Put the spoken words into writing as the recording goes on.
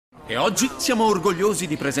E oggi siamo orgogliosi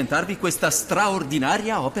di presentarvi questa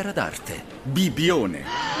straordinaria opera d'arte. Bibbione.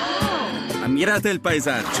 Ammirate il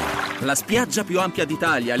paesaggio, la spiaggia più ampia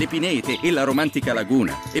d'Italia, le pinete e la romantica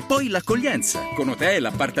laguna. E poi l'accoglienza, con hotel,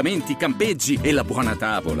 appartamenti, campeggi e la buona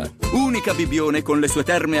tavola. Unica Bibbione con le sue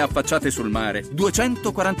terme affacciate sul mare,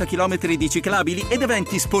 240 km di ciclabili ed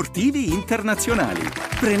eventi sportivi internazionali.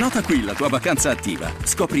 Prenota qui la tua vacanza attiva.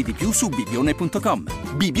 Scopri di più su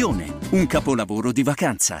bibbione.com. Bibbione, un capolavoro di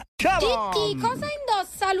vacanza. Gitti, cosa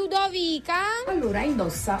indossa Ludovica? Allora,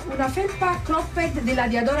 indossa una felpa cropped della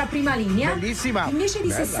Diadora Prima Linea. Bellissima. Invece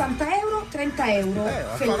di 60 euro, 30 euro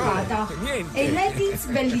felpata. E il leggings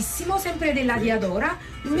bellissimo, sempre della Diadora,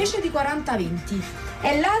 invece di 40-20.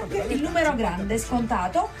 E larg il numero grande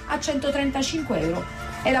scontato a 135 euro.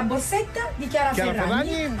 E la borsetta di Chiara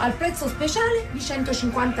Ferragni al prezzo speciale di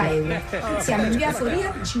 150 euro. Siamo in via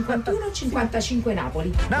Foria 51-55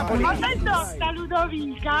 Napoli. Ma sei indossa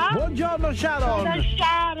Ludovica? Buongiorno Sharon. Sono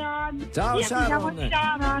Sharon. Ciao Io Sharon. mi chiamo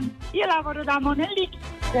Sharon. Io lavoro da Monelli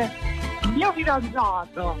Kids. Il mio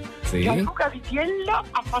fidanzato Gianluca Vitiello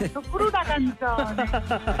ha fatto pure una canzone.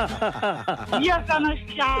 Io sono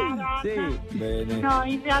Sharon. Sì, bene. No,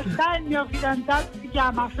 in realtà il mio fidanzato si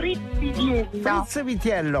chiama Fritz Vitiello. Fritz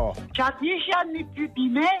Vitiello. C'ha 10 anni più di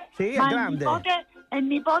me, Sì, è ma grande. è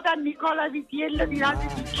nipote a Nicola Vitiello di Radio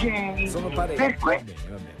DJ. Sono parenti.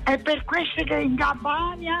 È per questo che in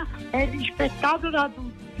Campania è rispettato da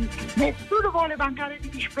tutti. Nessuno vuole mancare di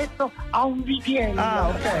rispetto a un Vitiello. Ah,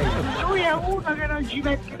 ok. Lui è uno che non ci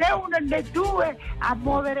mette né uno né due a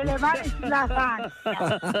muovere le mani sulla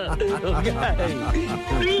sacca.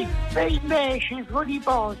 Fritz invece, suo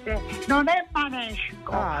nipote, non è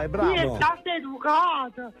manesco. Ah, è bravo. Lui è tanto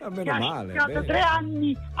educato. meno Ha male, studiato bene. 3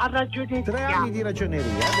 anni a ragioneria. 3 anni di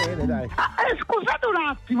ragioneria, bene, dai. Scusate un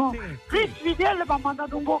attimo, Fritz Vitiello mi ha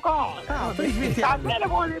mandato un vocale. Ah, Fritz Vitiello. Almeno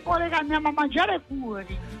vuole che andiamo a mangiare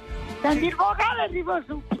fuori. Senti il vocale arrivo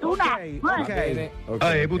subito, un attimo.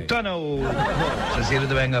 Ok. puttano! Stasera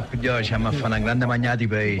ti vengo a pigliare, ci a fare una grande magnata di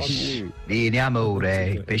pesce. Vieni amore,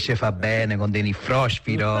 il pesce fa bene, contiene il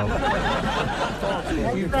fosforo.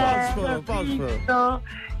 Fritz,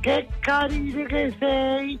 che carino che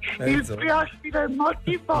sei. Il fosforo è molto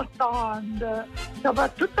importante,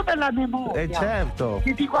 soprattutto per la memoria. certo.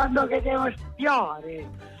 Di quando che devo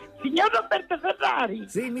studiare. Signor Roberto Ferrari,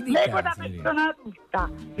 lei è una persona adulta,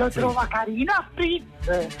 lo trova carino a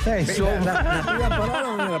Fritz. Insomma. La prima parola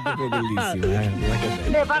non era proprio bellissima,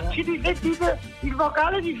 Le faccio risentire il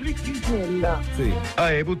vocale di Fritz Vitiello. Sì.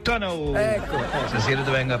 Puttano! Ecco. Stasera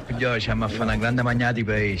ti vengo a pigliare, ci a fare una grande magnata di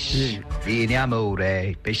pesce. Vieni amore,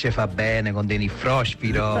 il pesce fa bene, contiene il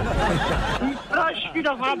fosforo. Il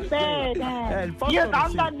fosforo fa bene. il fosforo Io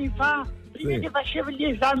tanti sì. anni fa, prima che facevo gli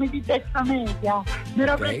esami di terza media, mi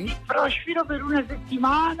ero preso il fosforo per una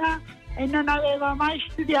settimana e non avevo mai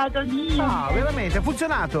studiato niente. Ah, veramente, ha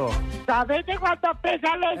funzionato. Sapete quanto ho preso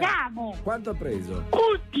all'esame? Quanto ha preso?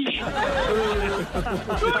 11.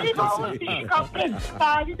 L'unico 11 che ho preso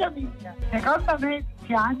la vita mia. Secondo me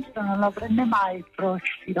Piangito non lo prende mai il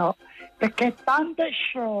fosforo perché è tanto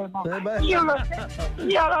scemo. Io lo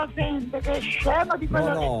sento che è scemo di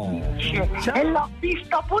quello che dice. E l'ho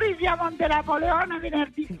visto pure in via Monte Napoleone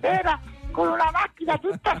venerdì sera con una macchina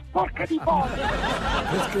tutta sporca di pollo.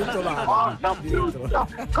 Brutto,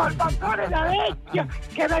 col motore da vecchio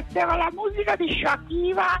che metteva la musica di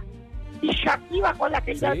Shakira, quella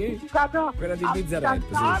che gli ha dedicato quella di al Bizarrap,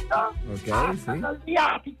 fidanzato, Ok, sì. al mio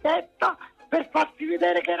architetto, per farsi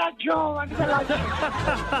vedere che era giovane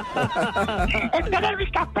e tenevi i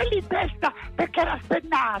cappelli in testa perché era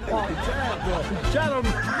spennato. Ciao,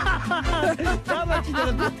 parlaci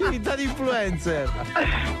della tua attività di influencer.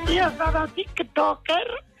 Io sono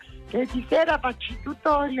TikToker che di sera faccio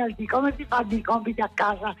tutorial di come si fanno i compiti a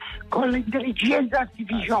casa con l'intelligenza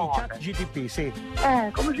artificiale. Chat GTP, sì.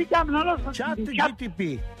 Come si chiama? Non lo so. Chat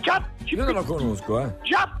GTP. Chat Io non lo conosco,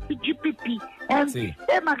 Chat GPP è un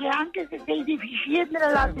sistema che anche se sei deficiente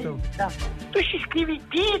nella testa, tu ci scrivi il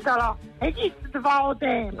titolo e chi ti fa o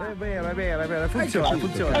tema. È vero,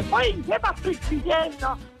 funziona. E poi insieme a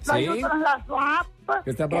Fristiello lo aiutano nella sua app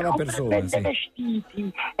Questa brava persona, vende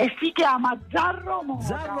vestiti e si chiama Zarro Moda.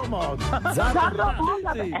 Zarro Moda. Zarro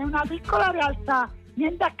Moda è una piccola realtà,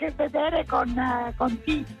 niente a che vedere con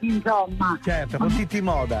Titti, insomma. Certo, con Titti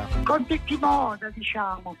Moda. Con Titti Moda,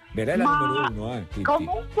 diciamo. Beh, lei è la numero uno, Titti.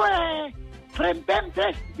 Comunque, ben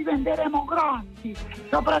presto diventeremo grandi,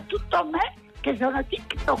 soprattutto a me che sono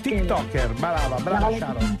TikToker. Brava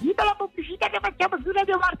Sharon. Sentite la pubblicità che facciamo su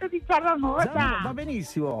Radio Marto di Zarro Moda? Va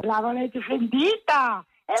benissimo. La volete sentita?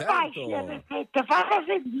 E vai, CR7, falla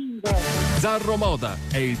sentire. Zarro Moda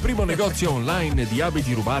è il primo negozio online di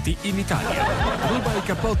abiti rubati in Italia. Ruba i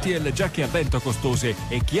cappotti e le giacche a vento costose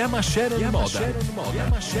e chiama Sharon Moda.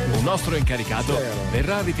 Un nostro incaricato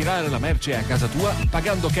verrà a ritirare la merce a casa tua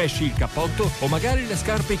pagando cash il cappotto o magari le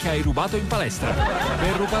scarpe che hai rubato in palestra.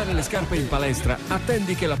 Per rubare le scarpe in palestra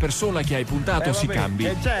attendi che la persona che hai puntato si cambi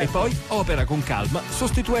e poi opera con calma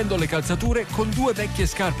sostituendo le calzature con 2 vecchie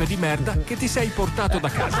scarpe di merda che ti sei portato da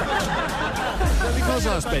casa. Di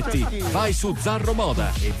cosa aspetti? Vai su Zarro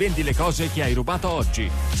Moda e vendi le cose che hai rubato oggi.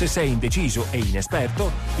 Se sei indeciso e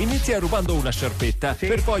inesperto, inizia rubando una sciarpetta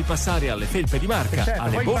per poi passare alle felpe di marca,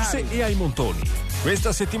 alle borse e ai montoni.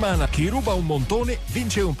 Questa settimana chi ruba un montone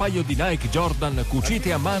vince un paio di Nike Jordan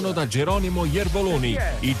cucite a mano da Geronimo Iervoloni,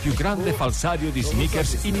 il più grande falsario di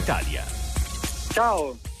sneakers in Italia.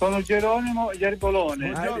 Ciao, sono Geronimo Iervolone,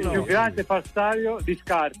 il più grande falsario di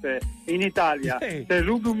scarpe inItalia. Se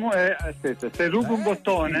rubi un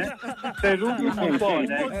bottone,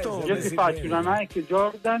 io ti faccio una Nike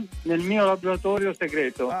Jordan nel mio laboratorio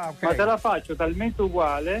segreto, ma te la faccio talmente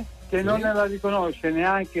uguale che non ne la riconosce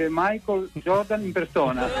neanche Michael Jordan in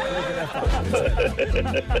persona.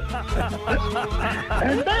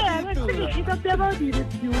 Bene, quindi ci dobbiamo dire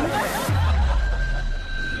più.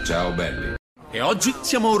 Ciao belli. E oggi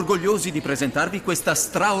siamo orgogliosi di presentarvi questa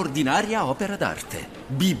straordinaria opera d'arte.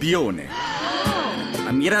 Bibbione.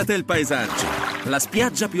 Ammirate il paesaggio, la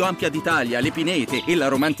spiaggia più ampia d'Italia, le pinete e la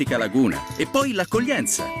romantica laguna. E poi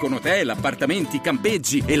l'accoglienza, con hotel, appartamenti,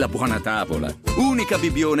 campeggi e la buona tavola. Unica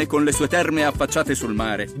Bibbione con le sue terme affacciate sul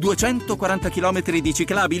mare, 240 km di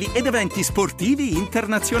ciclabili ed eventi sportivi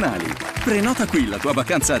internazionali. Prenota qui la tua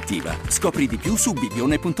vacanza attiva. Scopri di più su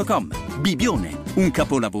bibbione.com. Bibbione, un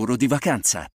capolavoro di vacanza.